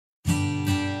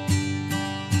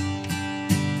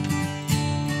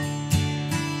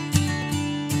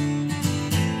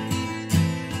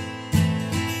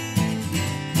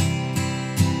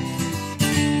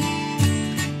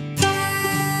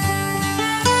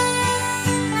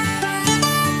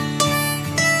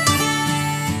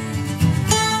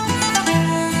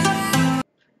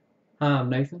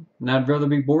and I'd rather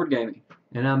be board gaming.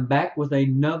 And I'm back with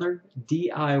another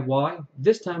DIY.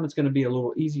 This time it's going to be a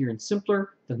little easier and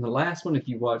simpler than the last one. If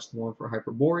you watched the one for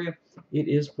Hyperborea, it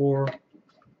is for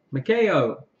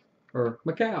Macao, or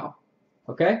Macao.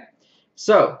 Okay?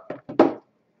 So,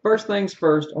 first things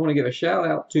first, I want to give a shout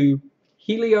out to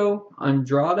Helio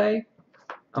Andrade.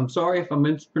 I'm sorry if I'm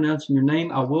mispronouncing your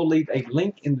name. I will leave a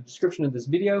link in the description of this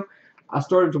video. I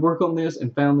started to work on this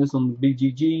and found this on the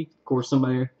BGG. Of course,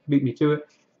 somebody beat me to it.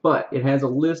 But it has a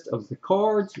list of the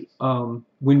cards,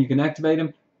 when you can activate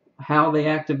them, how they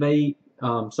activate,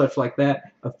 such like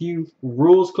that. A few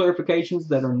rules clarifications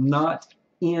that are not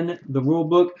in the rule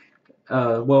book,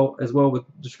 well, as well with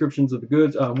descriptions of the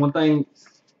goods. One thing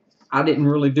I didn't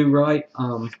really do right,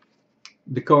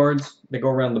 the cards, they go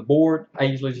around the board. I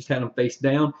usually just had them face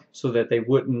down so that they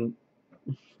wouldn't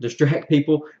distract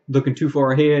people looking too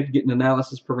far ahead, getting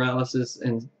analysis paralysis,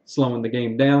 and slowing the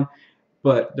game down.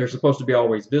 But they're supposed to be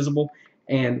always visible.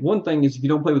 And one thing is, if you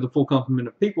don't play with a full complement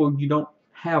of people, you don't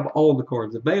have all the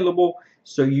cards available,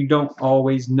 so you don't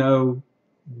always know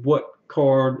what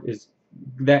card is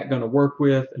that going to work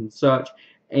with and such.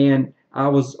 And I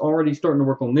was already starting to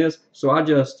work on this, so I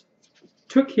just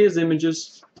took his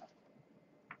images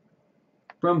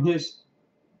from his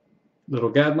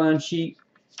little guideline sheet,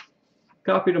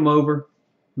 copied them over,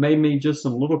 made me just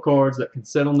some little cards that can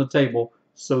sit on the table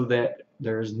so that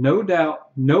there's no doubt,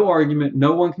 no argument,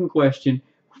 no one can question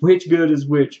which good is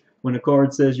which when a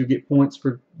card says you get points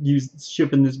for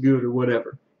shipping this good or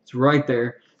whatever. It's right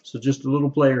there. So just a little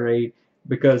player aid,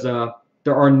 because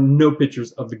there are no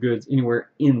pictures of the goods anywhere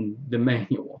in the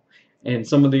manual. And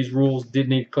some of these rules did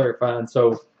need clarifying.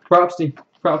 So props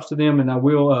to them, and I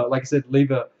will, like I said, leave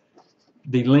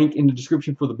the link in the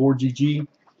description for the board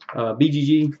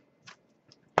BGG.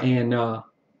 And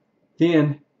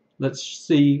then let's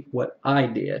see what I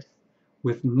did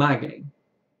with my game.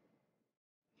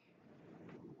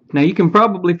 Now you can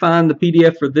probably find the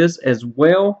PDF for this as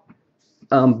well,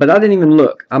 but I didn't even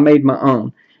look. I made my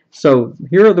own. So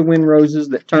here are the wind roses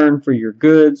that turn for your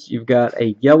goods. You've got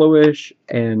a yellowish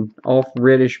and off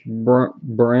reddish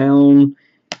brown,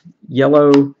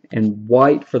 yellow, and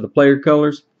white for the player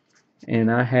colors.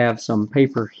 And I have some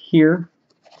paper here,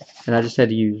 and I just had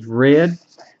to use red.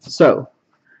 So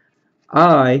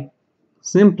I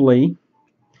simply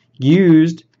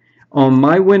used on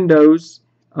my Windows,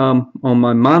 on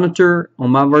my monitor,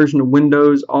 on my version of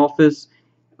Windows Office,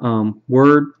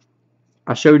 Word.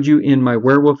 I showed you in my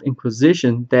Werewolf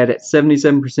Inquisition that at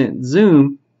 77%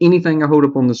 zoom, anything I hold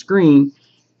up on the screen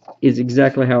is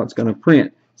exactly how it's going to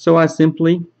print. So I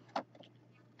simply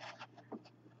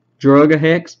drug a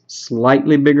hex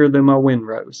slightly bigger than my wind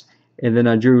rose, and then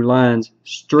I drew lines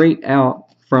straight out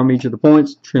from each of the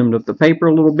points, trimmed up the paper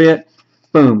a little bit.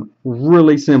 Boom.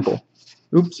 Really simple.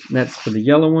 Oops, that's for the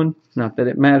yellow one. Not that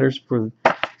it matters for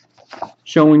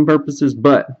showing purposes,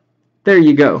 but there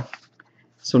you go.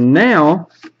 So now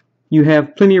you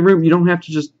have plenty of room. You don't have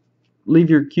to just leave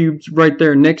your cubes right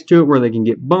there next to it where they can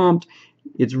get bumped.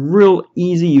 It's real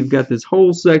easy. You've got this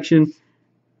whole section.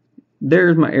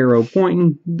 There's my arrow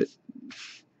pointing.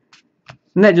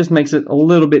 And that just makes it a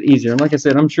little bit easier. And like I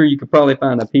said, I'm sure you could probably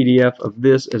find a PDF of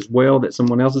this as well that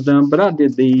someone else has done, but I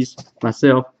did these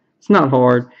myself. It's not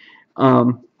hard.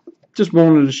 Just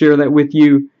wanted to share that with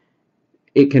you.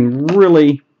 It can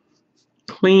really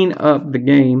clean up the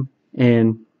game,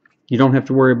 and you don't have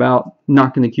to worry about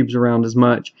knocking the cubes around as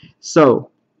much.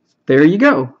 So there you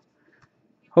go.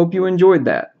 Hope you enjoyed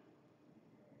that.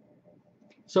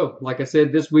 So like I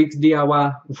said, this week's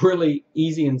DIY, really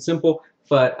easy and simple.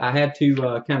 But I had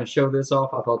to kind of show this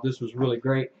off. I thought this was really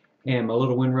great. And my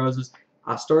little wind roses.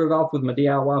 I started off with my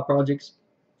DIY projects.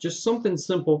 Just something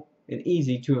simple and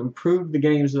easy to improve the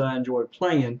games that I enjoy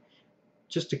playing.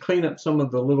 Just to clean up some of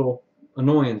the little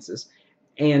annoyances.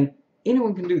 And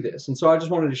anyone can do this. And so I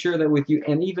just wanted to share that with you.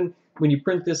 And even when you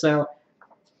print this out,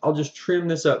 I'll just trim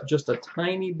this up just a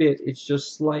tiny bit. It's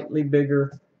just slightly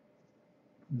bigger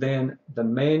than the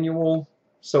manual.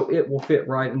 So it will fit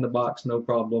right in the box, no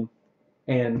problem.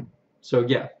 And so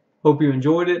yeah, hope you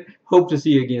enjoyed it. Hope to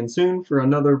see you again soon for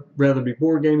another Rather Be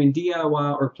Board Gaming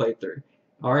DIY or playthrough.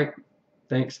 Alright,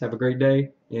 thanks, have a great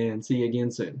day, and see you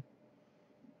again soon.